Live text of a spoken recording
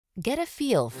Get a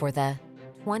feel for the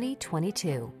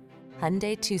 2022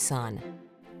 Hyundai Tucson.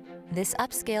 This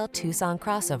upscale Tucson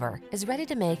crossover is ready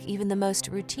to make even the most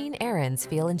routine errands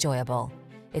feel enjoyable.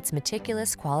 Its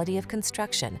meticulous quality of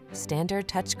construction, standard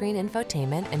touchscreen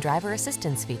infotainment and driver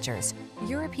assistance features,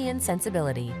 European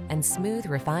sensibility, and smooth,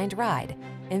 refined ride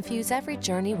infuse every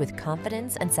journey with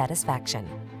confidence and satisfaction.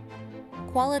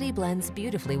 Quality blends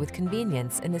beautifully with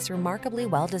convenience in this remarkably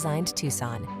well-designed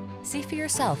Tucson. See for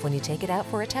yourself when you take it out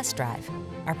for a test drive.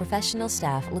 Our professional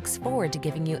staff looks forward to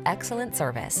giving you excellent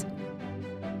service.